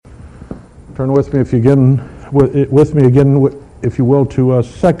Turn with me if you will, to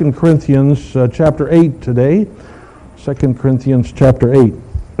 2 Corinthians chapter 8 today. 2 Corinthians chapter 8.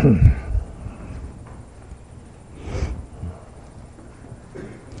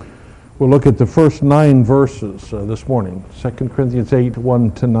 We'll look at the first 9 verses this morning. 2 Corinthians 8,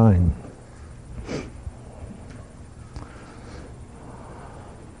 1 to 9.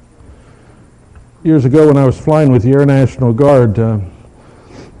 Years ago when I was flying with the Air National Guard,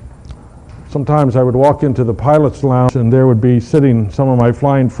 sometimes I would walk into the pilot's lounge and there would be sitting some of my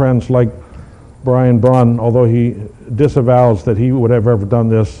flying friends like Brian Braun, although he disavows that he would have ever done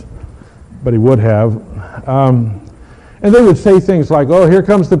this, but he would have. And they would say things like, "Oh, here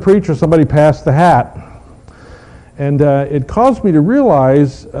comes the preacher, somebody passed the hat." And it caused me to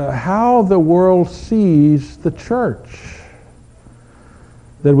realize how the world sees the church.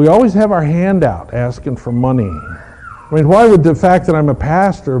 That we always have our hand out asking for money. I mean, why would the fact that I'm a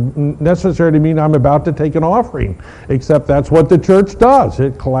pastor necessarily mean I'm about to take an offering? Except that's what the church does.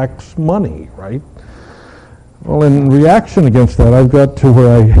 It collects money, right? Well, in reaction against that, I've got to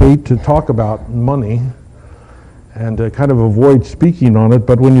where I hate to talk about money and kind of avoid speaking on it.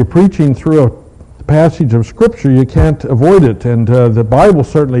 But when you're preaching through a passage of Scripture, you can't avoid it. And the Bible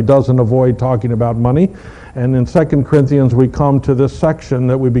certainly doesn't avoid talking about money. And in 2 Corinthians, we come to this section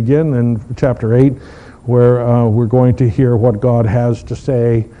that we begin in chapter 8, where we're going to hear what God has to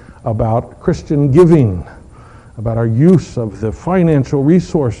say about Christian giving, about our use of the financial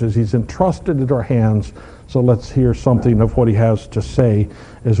resources He's entrusted in our hands. So let's hear something of what He has to say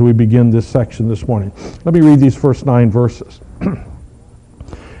as we begin this section this morning. Let me read these first 9 verses. And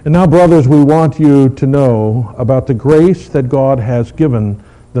now, brothers, we want you to know about the grace that God has given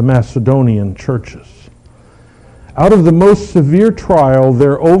the Macedonian churches. Out of the most severe trial,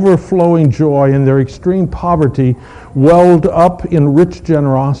 their overflowing joy and their extreme poverty welled up in rich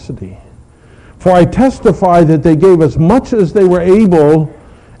generosity. For I testify that they gave as much as they were able,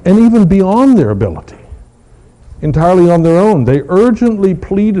 and even beyond their ability. Entirely on their own, they urgently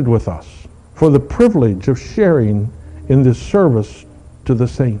pleaded with us for the privilege of sharing in this service to the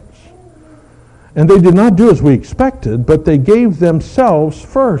saints. And they did not do as we expected, but they gave themselves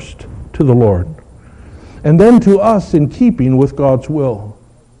first to the Lord, and then to us in keeping with God's will.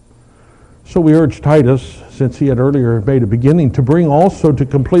 So we urge Titus, since he had earlier made a beginning, to bring also to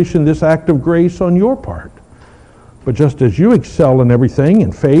completion this act of grace on your part. But just as you excel in everything,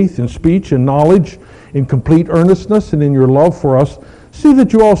 in faith, in speech, in knowledge, in complete earnestness, and in your love for us, see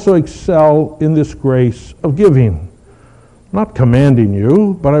that you also excel in this grace of giving. Not commanding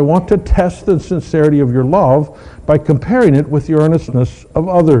you, but I want to test the sincerity of your love by comparing it with the earnestness of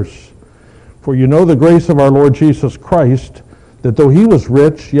others. For you know the grace of our Lord Jesus Christ, that though he was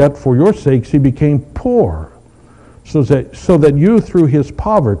rich, yet for your sakes he became poor, so that you through his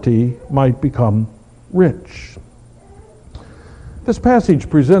poverty might become rich. This passage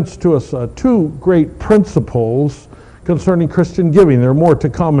presents to us 2 great principles concerning Christian giving. There are more to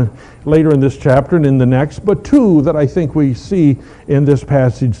come later in this chapter and in the next, but 2 that I think we see in this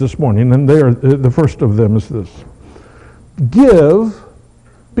passage this morning. And the first of them is this: give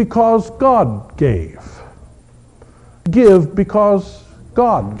because God gave. Give because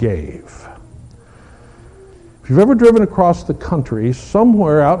God gave. If you've ever driven across the country,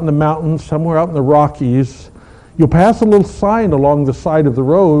 somewhere out in the mountains, somewhere out in the Rockies, you'll pass a little sign along the side of the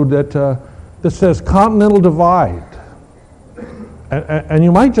road that says Continental Divide. And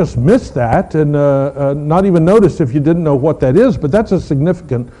you might just miss that and not even notice if you didn't know what that is, but that's a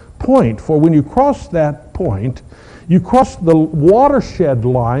significant point. For when you cross that point, you cross the watershed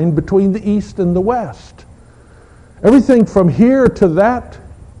line between the east and the west. Everything from here to that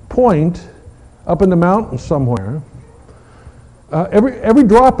point up in the mountains somewhere, every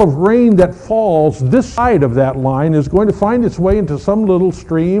drop of rain that falls this side of that line is going to find its way into some little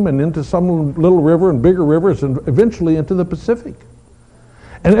stream and into some little river and bigger rivers and eventually into the Pacific.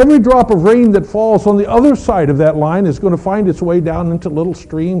 And every drop of rain that falls on the other side of that line is going to find its way down into little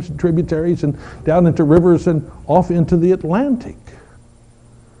streams and tributaries and down into rivers and off into the Atlantic.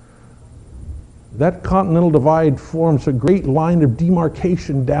 That Continental Divide forms a great line of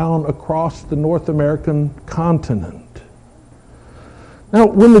demarcation down across the North American continent. Now,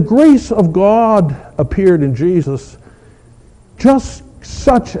 when the grace of God appeared in Jesus, just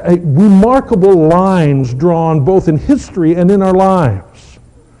such a remarkable lines drawn both in history and in our lives.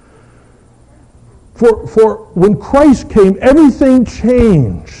 For when Christ came, everything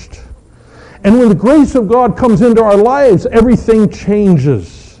changed. And when the grace of God comes into our lives, everything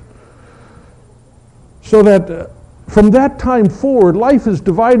changes. So that from that time forward, life is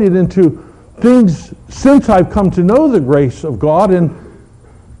divided into things since I've come to know the grace of God and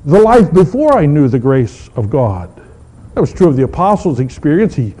the life before I knew the grace of God. That was true of the apostles'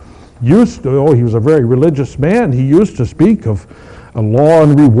 experience. He was a very religious man. He used to speak of a law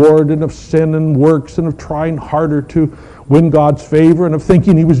and reward and of sin and works and of trying harder to win God's favor and of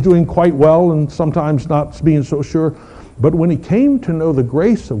thinking he was doing quite well and sometimes not being so sure. But when he came to know the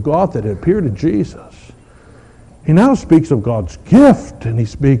grace of God that had appeared in Jesus, he now speaks of God's gift, and he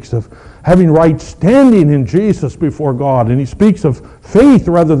speaks of having right standing in Jesus before God, and he speaks of faith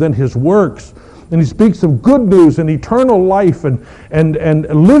rather than his works, and he speaks of good news and eternal life and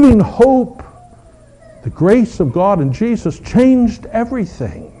living hope. The grace of God in Jesus changed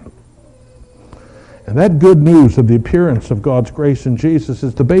everything. And that good news of the appearance of God's grace in Jesus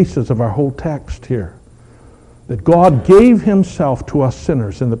is the basis of our whole text here. That God gave himself to us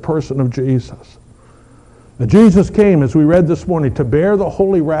sinners in the person of Jesus. That Jesus came, as we read this morning, to bear the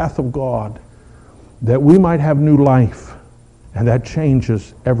holy wrath of God, that we might have new life, and that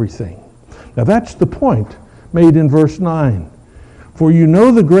changes everything. Now that's the point made in verse 9. For you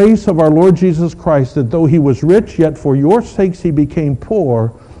know the grace of our Lord Jesus Christ, that though he was rich, yet for your sakes he became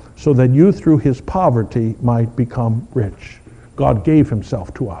poor, so that you through his poverty might become rich. God gave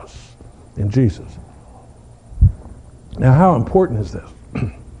himself to us in Jesus. Now how important is this?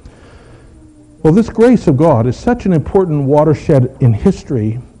 Well, this grace of God is such an important watershed in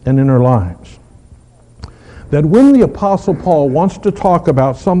history and in our lives that when the Apostle Paul wants to talk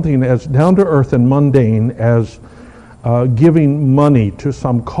about something as down-to-earth and mundane as giving money to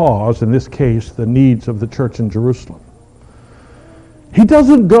some cause, in this case, the needs of the church in Jerusalem, he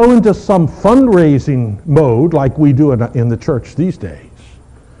doesn't go into some fundraising mode like we do in the church these days.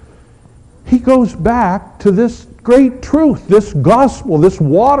 He goes back to this great truth, this gospel, this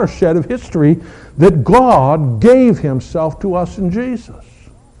watershed of history, that God gave himself to us in Jesus.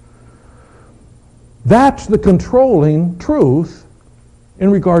 That's the controlling truth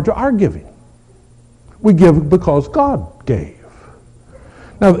in regard to our giving. We give because God gave.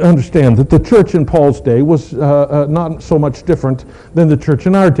 Now understand that the church in Paul's day was not so much different than the church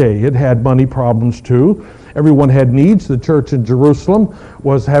in our day. It had money problems too. Everyone had needs. The church in Jerusalem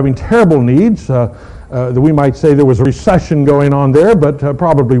was having terrible needs. We might say there was a recession going on there, but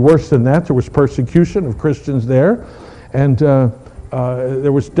probably worse than that. There was persecution of Christians there, and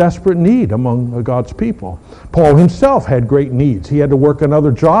there was desperate need among God's people. Paul himself had great needs. He had to work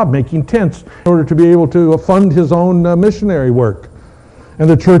another job making tents in order to be able to fund his own missionary work. And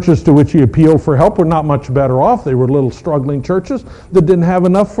the churches to which he appealed for help were not much better off. They were little struggling churches that didn't have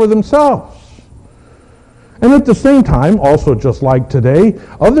enough for themselves. And at the same time, also just like today,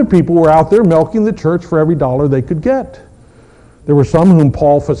 other people were out there milking the church for every dollar they could get. There were some whom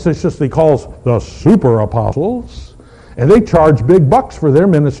Paul facetiously calls the super apostles, and they charged big bucks for their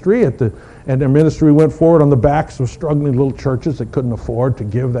ministry, and their ministry went forward on the backs of struggling little churches that couldn't afford to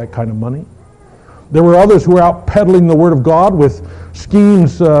give that kind of money. There were others who were out peddling the Word of God with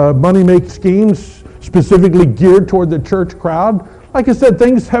schemes, money-making schemes, specifically geared toward the church crowd. Like I said,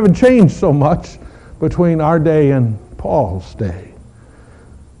 things haven't changed so much between our day and Paul's day.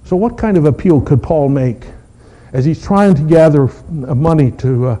 So what kind of appeal could Paul make as he's trying to gather money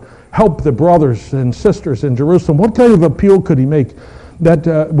to help the brothers and sisters in Jerusalem? What kind of appeal could he make that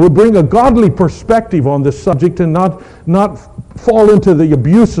would bring a godly perspective on this subject and not fall into the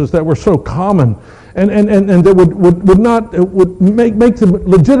abuses that were so common, and that would make the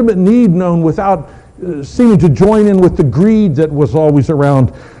legitimate need known without seeming to join in with the greed that was always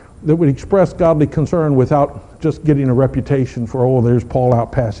around, that would express godly concern without just getting a reputation for, oh, there's Paul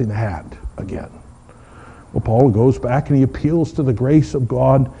out passing the hat again. Well, Paul goes back and he appeals to the grace of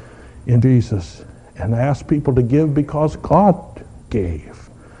God in Jesus and asks people to give because God gave.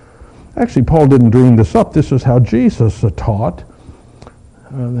 Actually, Paul didn't dream this up. This is how Jesus taught.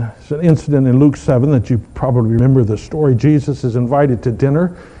 There's an incident in Luke 7 that you probably remember the story. Jesus is invited to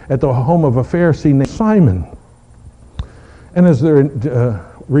dinner at the home of a Pharisee named Simon. And as they're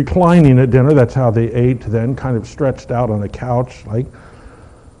reclining at dinner, that's how they ate then, kind of stretched out on a couch, like,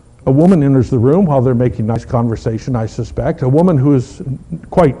 a woman enters the room while they're making nice conversation, I suspect. A woman who is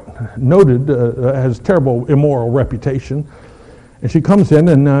quite noted, has terrible immoral reputation. And she comes in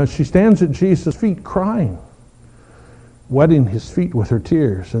and she stands at Jesus' feet crying, wetting his feet with her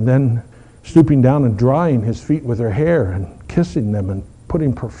tears, and then stooping down and drying his feet with her hair and kissing them and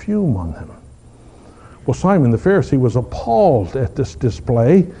putting perfume on them. Well, Simon the Pharisee was appalled at this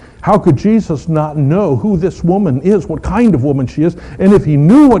display. How could Jesus not know who this woman is, what kind of woman she is? And if he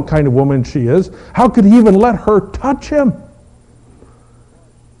knew what kind of woman she is, how could he even let her touch him?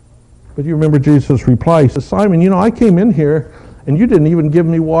 But you remember Jesus' reply. He says, Simon, I came in here and you didn't even give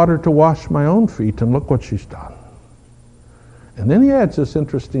me water to wash my own feet, and look what she's done. And then he adds this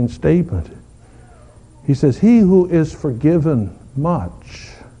interesting statement. He says, he who is forgiven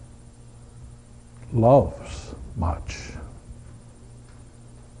much loves much.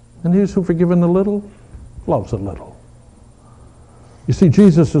 And he who's forgiven a little loves a little. You see,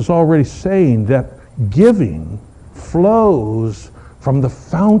 Jesus is already saying that giving flows from the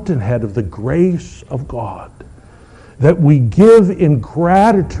fountainhead of the grace of God. That we give in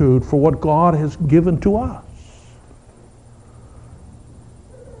gratitude for what God has given to us.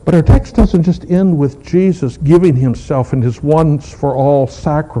 But our text doesn't just end with Jesus giving himself in his once-for-all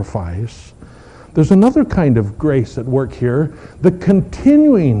sacrifice. There's another kind of grace at work here, the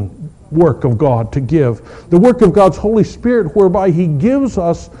continuing work of God to give, the work of God's Holy Spirit whereby he gives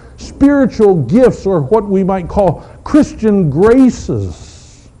us spiritual gifts, or what we might call Christian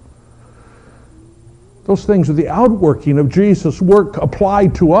graces. Those things are the outworking of Jesus' work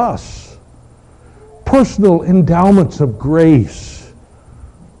applied to us. Personal endowments of grace.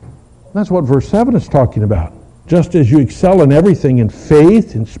 That's what verse 7 is talking about. Just as you excel in everything, in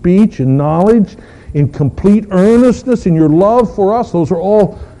faith, in speech, in knowledge, in complete earnestness, in your love for us, those are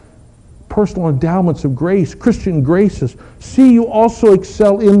all personal endowments of grace, Christian graces. See, you also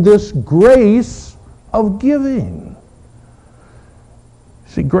excel in this grace of giving.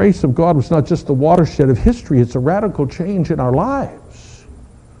 See, grace of God was not just the watershed of history, it's a radical change in our lives.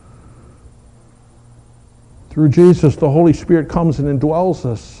 Through Jesus, the Holy Spirit comes and indwells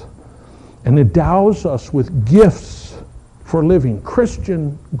us and endows us with gifts for living,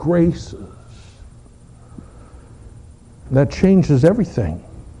 Christian graces. That changes everything.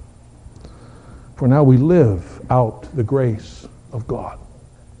 For now we live out the grace of God.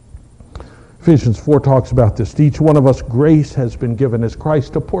 Ephesians 4 talks about this. To each one of us grace has been given as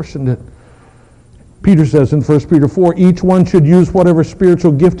Christ apportioned it. Peter says in 1 Peter 4, each one should use whatever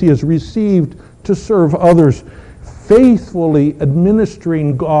spiritual gift he has received to serve others, faithfully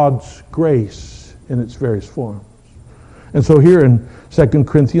administering God's grace in its various forms. And so here in 2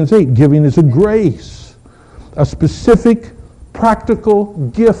 Corinthians 8, giving is a grace, a specific practical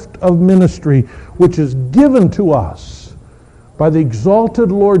gift of ministry which is given to us by the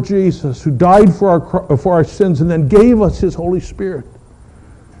exalted Lord Jesus, who died for our sins and then gave us his Holy Spirit.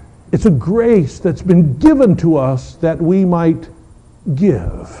 It's a grace that's been given to us that we might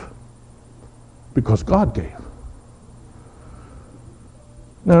give because God gave.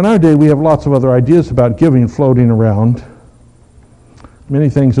 Now in our day we have lots of other ideas about giving floating around. Many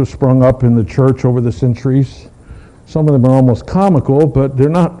things have sprung up in the church over the centuries. Some of them are almost comical, but they're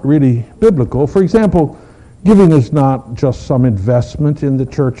not really biblical. For example, giving is not just some investment in the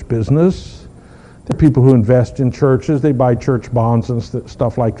church business. There are people who invest in churches. They buy church bonds and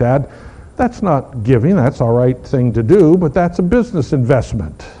stuff like that. That's not giving. That's all right thing to do, but that's a business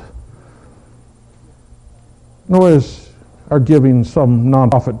investment. Nor is our giving some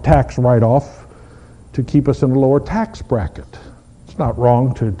nonprofit tax write-off to keep us in a lower tax bracket. It's not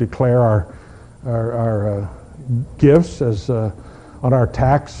wrong to declare our gifts as on our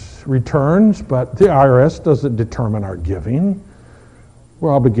tax returns, but the IRS doesn't determine our giving.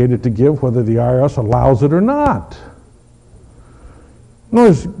 We're obligated to give whether the IRS allows it or not. Nor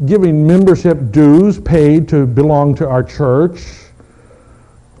is giving membership dues paid to belong to our church,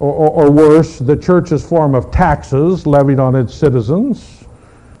 or worse, the church's form of taxes levied on its citizens.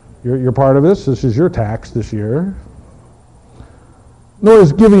 You're part of this. This is your tax this year. Nor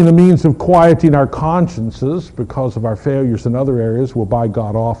is giving a means of quieting our consciences because of our failures in other areas. We'll buy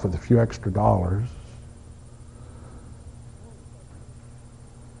God off with a few extra dollars.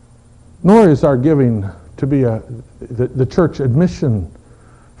 Nor is our giving to be the church admission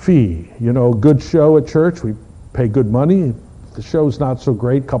fee. You know, good show at church, we pay good money. If the show's not so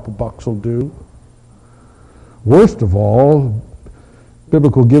great, a couple bucks will do. Worst of all,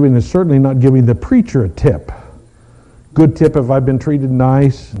 biblical giving is certainly not giving the preacher a tip. Good tip if I've been treated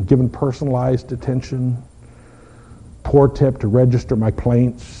nice and given personalized attention. Poor tip to register my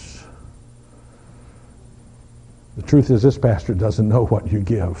plaints. The truth is, this pastor doesn't know what you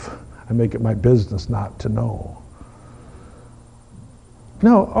give. I make it my business not to know.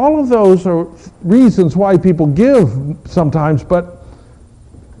 Now, all of those are reasons why people give sometimes, but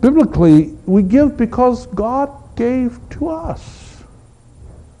biblically, we give because God gave to us.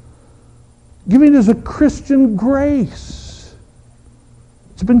 Giving is a Christian grace.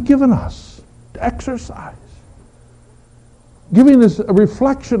 It's been given us to exercise. Giving is a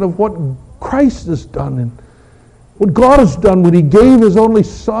reflection of what Christ has done and what God has done when he gave his only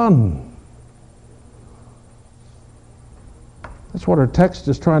Son. That's what our text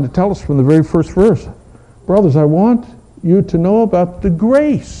is trying to tell us from the very first verse. Brothers, I want you to know about the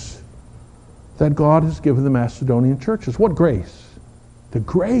grace that God has given the Macedonian churches. What grace? The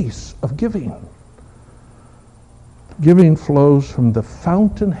grace of giving. Giving flows from the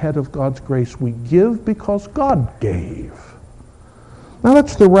fountainhead of God's grace. We give because God gave. Now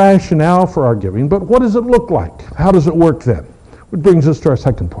that's the rationale for our giving, but what does it look like? How does it work then? Which brings us to our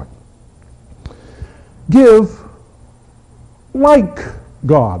second point. Give like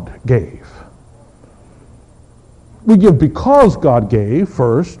God gave. We give because God gave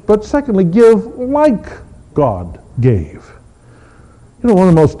first, but secondly, give like God gave. You know, one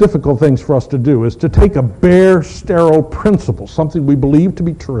of the most difficult things for us to do is to take a bare, sterile principle, something we believe to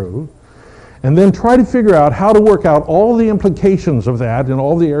be true, and then try to figure out how to work out all the implications of that in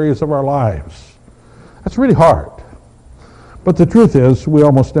all the areas of our lives. That's really hard. But the truth is, we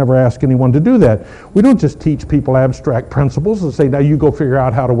almost never ask anyone to do that. We don't just teach people abstract principles and say, now you go figure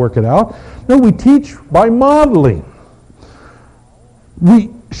out how to work it out. No, we teach by modeling.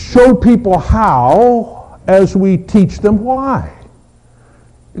 We show people how as we teach them why.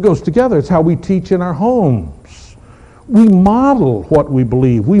 It goes together. It's how we teach in our homes. We model what we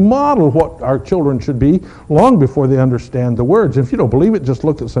believe. We model what our children should be long before they understand the words. If you don't believe it, just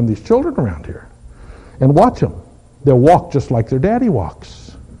look at some of these children around here and watch them. They'll walk just like their daddy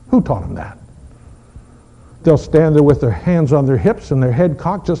walks. Who taught them that? They'll stand there with their hands on their hips and their head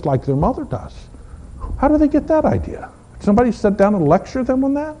cocked just like their mother does. How do they get that idea? Somebody sit down and lecture them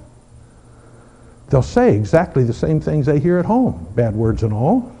on that? They'll say exactly the same things they hear at home, bad words and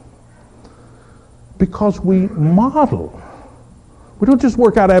all, because we model. We don't just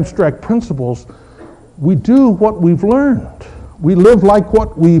work out abstract principles. We do what we've learned. We live like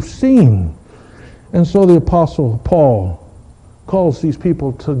what we've seen. And so the Apostle Paul calls these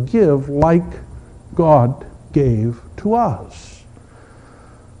people to give like God gave to us.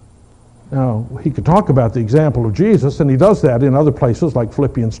 Now, he could talk about the example of Jesus, and he does that in other places like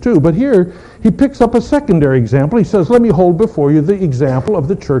Philippians 2, but here he picks up a secondary example. He says, let me hold before you the example of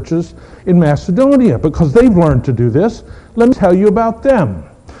the churches in Macedonia, because they've learned to do this. Let me tell you about them.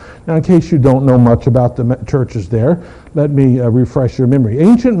 Now, in case you don't know much about the churches there, let me refresh your memory.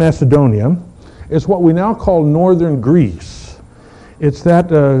 Ancient Macedonia is what we now call northern Greece. It's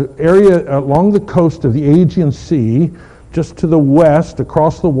that area along the coast of the Aegean Sea, just to the west,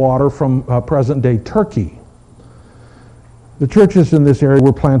 across the water from present-day Turkey. The churches in this area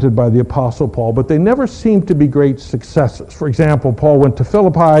were planted by the Apostle Paul, but they never seemed to be great successes. For example, Paul went to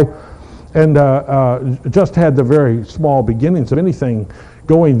Philippi and just had the very small beginnings of anything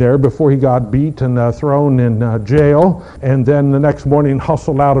going there before he got beat and thrown in jail, and then the next morning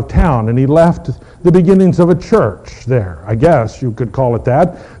hustled out of town, and he left the beginnings of a church there, I guess you could call it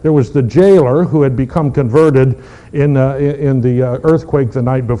that. There was the jailer who had become converted in the earthquake the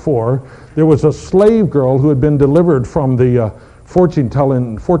night before. There was a slave girl who had been delivered from the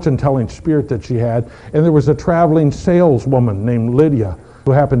fortune-telling spirit that she had, and there was a traveling saleswoman named Lydia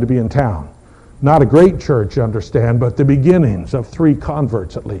who happened to be in town. Not a great church, you understand, but the beginnings of 3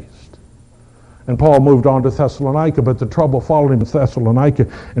 converts at least. And Paul moved on to Thessalonica, but the trouble followed him in Thessalonica,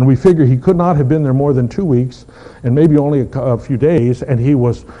 and we figure he could not have been there more than 2 weeks, and maybe only a few days, and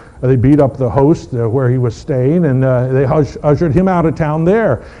they beat up the host where he was staying, and they ushered him out of town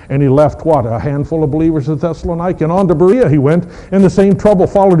there, and he left, a handful of believers at Thessalonica, and on to Berea he went, and the same trouble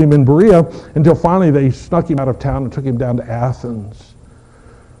followed him in Berea, until finally they snuck him out of town and took him down to Athens.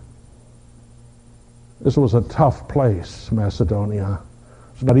 This was a tough place, Macedonia.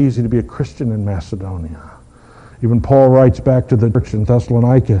 It's not easy to be a Christian in Macedonia. Even Paul writes back to the church in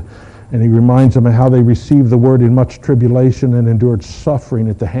Thessalonica, and he reminds them of how they received the word in much tribulation and endured suffering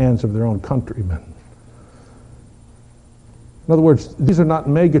at the hands of their own countrymen. In other words, these are not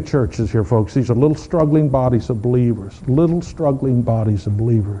mega churches here, folks. These are little struggling bodies of believers. Little struggling bodies of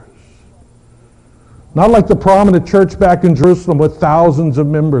believers. Not like the prominent church back in Jerusalem with thousands of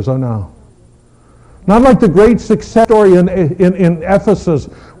members, oh no. Not like the great success story in Ephesus,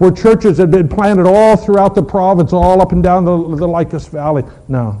 where churches had been planted all throughout the province, all up and down the Lycus Valley.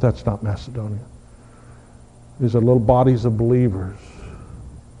 No, that's not Macedonia. These are little bodies of believers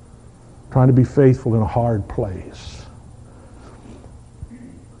trying to be faithful in a hard place.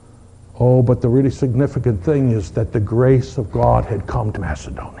 Oh, but the really significant thing is that the grace of God had come to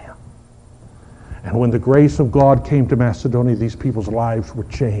Macedonia. And when the grace of God came to Macedonia, these people's lives were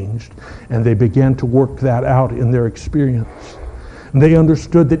changed, and they began to work that out in their experience. And they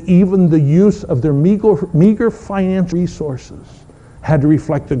understood that even the use of their meager financial resources had to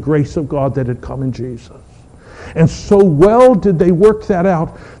reflect the grace of God that had come in Jesus. And so well did they work that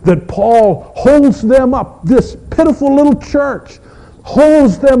out that Paul holds them up, this pitiful little church,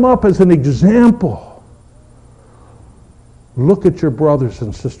 holds them up as an example. Look at your brothers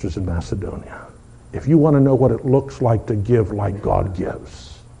and sisters in Macedonia. if you want to know what it looks like to give like God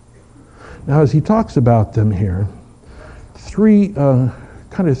gives. Now, as he talks about them here, three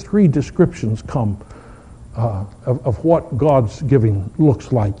descriptions come of what God's giving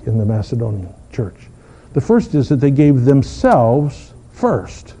looks like in the Macedonian church. The first is that they gave themselves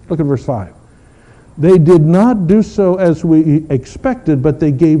first. Look at verse 5. They did not do so as we expected, but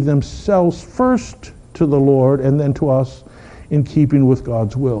they gave themselves first to the Lord and then to us in keeping with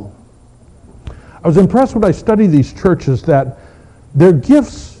God's will. I was impressed when I studied these churches that their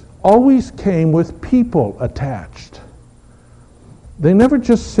gifts always came with people attached. They never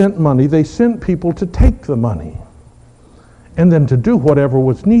just sent money, they sent people to take the money and then to do whatever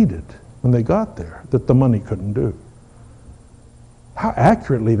was needed when they got there that the money couldn't do. How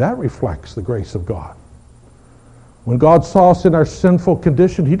accurately that reflects the grace of God. When God saw us in our sinful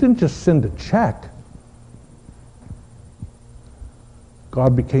condition, he didn't just send a check.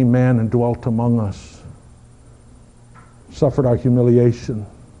 God became man and dwelt among us, suffered our humiliation,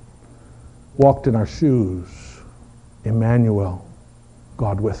 walked in our shoes. Emmanuel,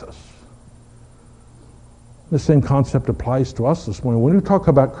 God with us. The same concept applies to us this morning. When we talk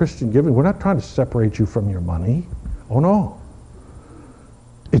about Christian giving, we're not trying to separate you from your money. Oh no.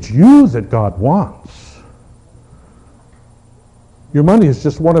 It's you that God wants. Your money is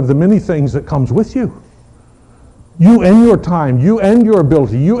just one of the many things that comes with you. You and your time, you and your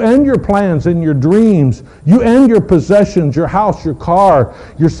ability, you and your plans and your dreams, you and your possessions, your house, your car,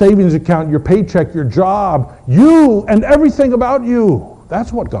 your savings account, your paycheck, your job, you and everything about you.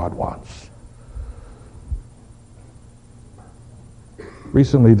 That's what God wants.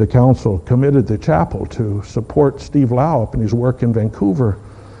 Recently, the council committed the chapel to support Steve Laup in his work in Vancouver.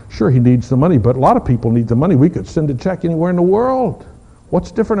 Sure, he needs the money, but a lot of people need the money. We could send a check anywhere in the world. What's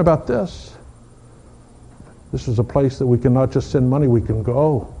different about this? This is a place that we can not just send money, we can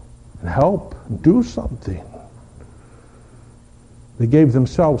go and help and do something. They gave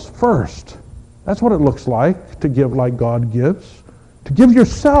themselves first. That's what it looks like to give like God gives. To give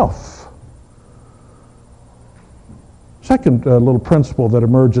yourself. Second little principle that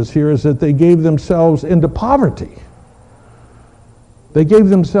emerges here is that they gave themselves into poverty. They gave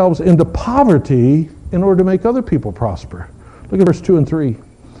themselves into poverty in order to make other people prosper. Look at verse 2 and 3.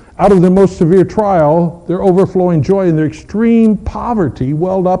 Out of their most severe trial, their overflowing joy and their extreme poverty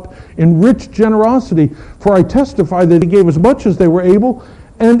welled up in rich generosity. For I testify that they gave as much as they were able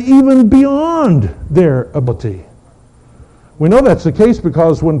and even beyond their ability. We know that's the case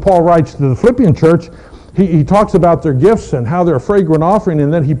because when Paul writes to the Philippian church, he talks about their gifts and how they're a fragrant offering,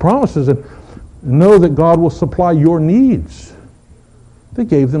 and then he promises it, know that God will supply your needs. They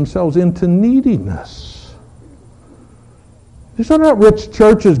gave themselves into neediness. These are not rich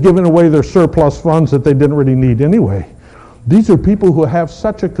churches giving away their surplus funds that they didn't really need anyway. These are people who have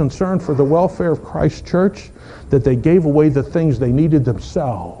such a concern for the welfare of Christ's church that they gave away the things they needed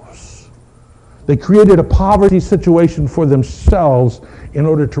themselves. They created a poverty situation for themselves in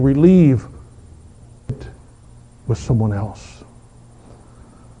order to relieve it with someone else.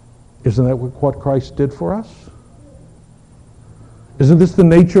 Isn't that what Christ did for us? Isn't this the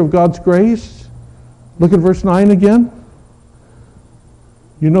nature of God's grace? Look at verse 9 again.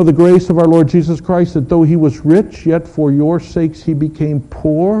 You know the grace of our Lord Jesus Christ, that though he was rich, yet for your sakes he became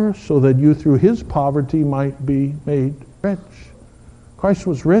poor, so that you through his poverty might be made rich. Christ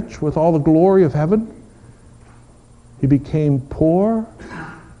was rich with all the glory of heaven. He became poor.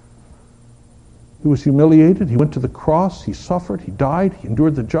 He was humiliated. He went to the cross. He suffered. He died. He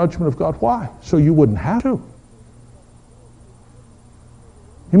endured the judgment of God. Why? So you wouldn't have to.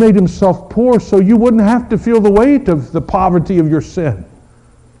 He made himself poor so you wouldn't have to feel the weight of the poverty of your sin,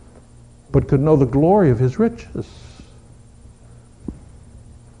 but could know the glory of his riches.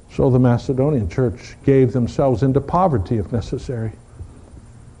 So the Macedonian church gave themselves into poverty if necessary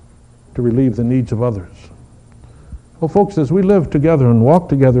to relieve the needs of others. Well, folks, as we live together and walk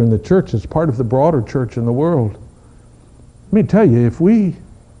together in the church as part of the broader church in the world, let me tell you, if we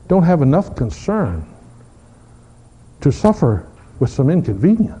don't have enough concern to suffer with some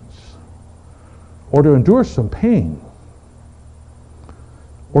inconvenience or to endure some pain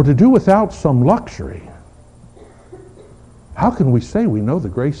or to do without some luxury, how can we say we know the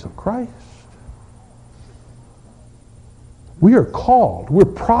grace of Christ? We are called, we're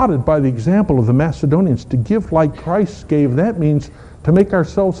prodded by the example of the Macedonians to give like Christ gave. That means to make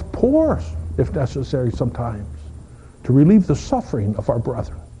ourselves poor, if necessary sometimes, to relieve the suffering of our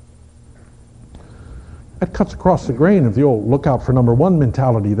brethren. That cuts across the grain of the old look out for number one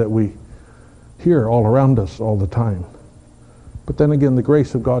mentality that we hear all around us all the time. But then again, the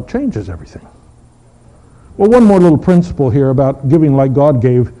grace of God changes everything. Well, one more little principle here about giving like God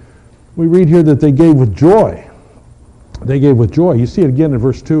gave. We read here that they gave with joy. They gave with joy. You see it again in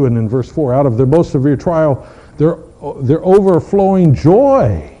verse 2 and in verse 4. Out of their most severe trial, their overflowing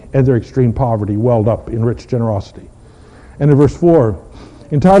joy and their extreme poverty welled up in rich generosity. And in verse 4,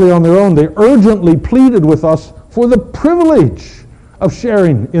 entirely on their own, they urgently pleaded with us for the privilege of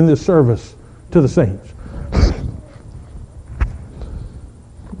sharing in this service to the saints.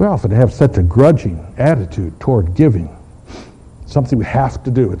 We often have such a grudging attitude toward giving. Something we have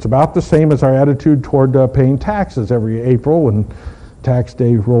to do. It's about the same as our attitude toward paying taxes every April when tax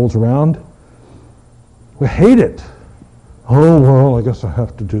day rolls around. We hate it. Oh, well, I guess I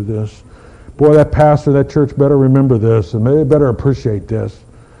have to do this. Boy, that pastor, that church better remember this, and they better appreciate this.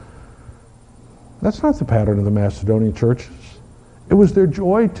 That's not the pattern of the Macedonian churches. It was their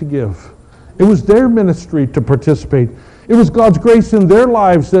joy to give. It was their ministry to participate. It was God's grace in their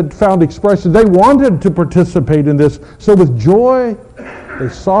lives that found expression. They wanted to participate in this. So with joy, they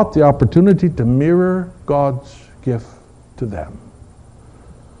sought the opportunity to mirror God's gift to them.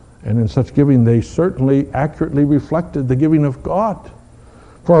 And in such giving, they certainly accurately reflected the giving of God.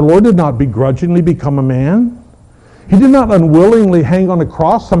 For our Lord did not begrudgingly become a man. He did not unwillingly hang on a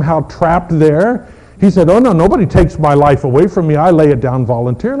cross, somehow trapped there. He said, oh no, nobody takes my life away from me. I lay it down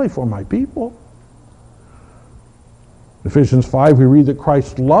voluntarily for my people. In Ephesians 5, we read that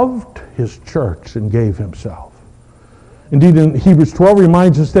Christ loved his church and gave himself. Indeed, in Hebrews 12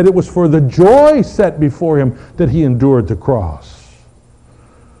 reminds us that it was for the joy set before him that he endured the cross.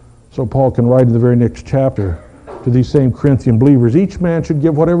 So Paul can write in the very next chapter to these same Corinthian believers, each man should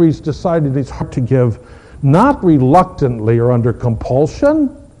give whatever he's decided in his heart to give, not reluctantly or under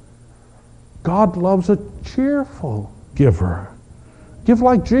compulsion. God loves a cheerful giver. Give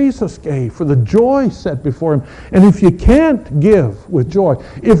like Jesus gave, for the joy set before him. And if you can't give with joy,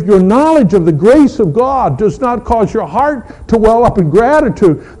 if your knowledge of the grace of God does not cause your heart to well up in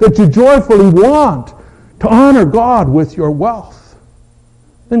gratitude, that you joyfully want to honor God with your wealth,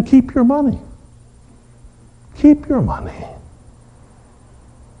 then keep your money. Keep your money.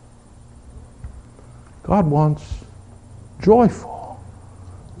 God wants joyful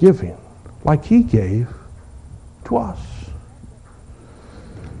giving, like he gave to us.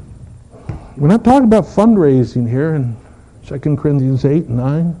 We're not talking about fundraising here in 2 Corinthians 8 and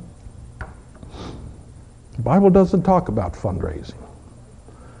 9. The Bible doesn't talk about fundraising.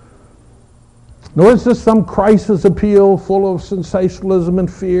 Nor is this some crisis appeal full of sensationalism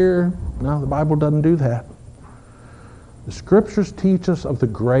and fear. No, the Bible doesn't do that. The Scriptures teach us of the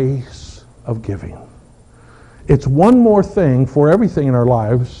grace of giving. It's one more thing for everything in our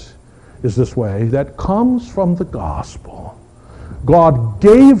lives is this way that comes from the gospel. God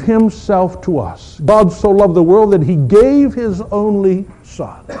gave himself to us. God so loved the world that he gave his only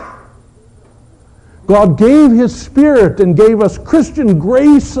Son. God gave his Spirit and gave us Christian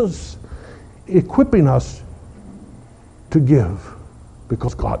graces, equipping us to give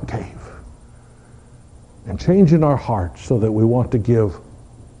because God gave. And changing our hearts so that we want to give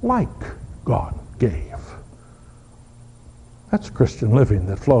like God gave. That's Christian living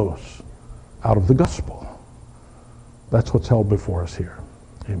that flows out of the gospel. That's what's held before us here.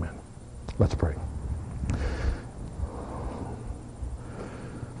 Amen. Let's pray.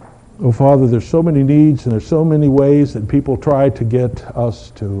 Oh, Father, there's so many needs and there's so many ways that people try to get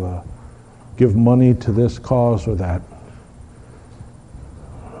us to give money to this cause or that.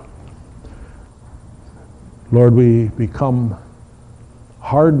 Lord, we become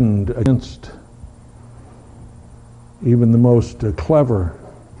hardened against even the most clever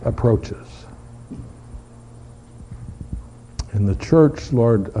approaches. And the church,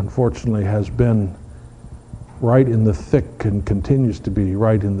 Lord, unfortunately has been right in the thick and continues to be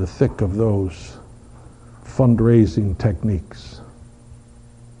right in the thick of those fundraising techniques.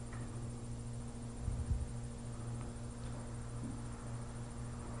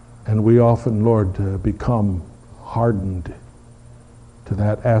 And we often, Lord, become hardened to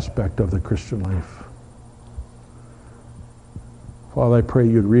that aspect of the Christian life. Father, I pray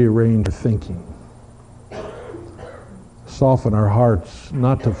you'd rearrange our thinking. Soften our hearts,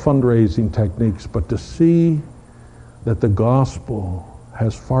 not to fundraising techniques, but to see that the gospel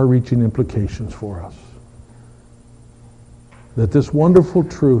has far-reaching implications for us. That this wonderful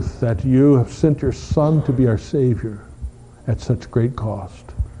truth that you have sent your Son to be our Savior at such great cost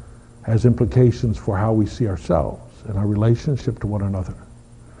has implications for how we see ourselves and our relationship to one another,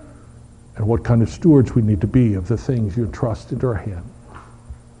 and what kind of stewards we need to be of the things you entrust into our hand.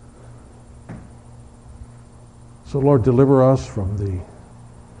 So, Lord, deliver us from the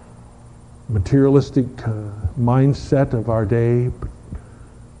materialistic mindset of our day.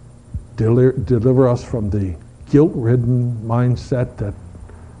 Deliver us from the guilt-ridden mindset that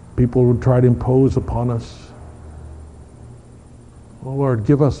People would try to impose upon us. Oh Lord,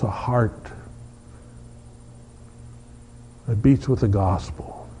 give us a heart that beats with the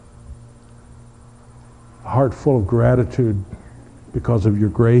gospel. A heart full of gratitude because of your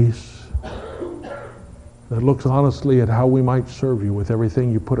grace, that looks honestly at how we might serve you with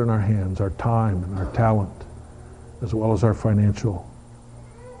everything you put in our hands, our time and our talent, as well as our financial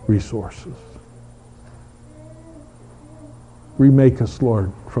resources. Remake us,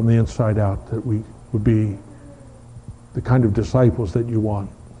 Lord, from the inside out, that we would be the kind of disciples that you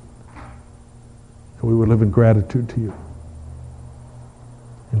want. And we would live in gratitude to you.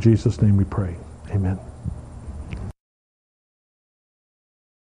 In Jesus' name we pray. Amen.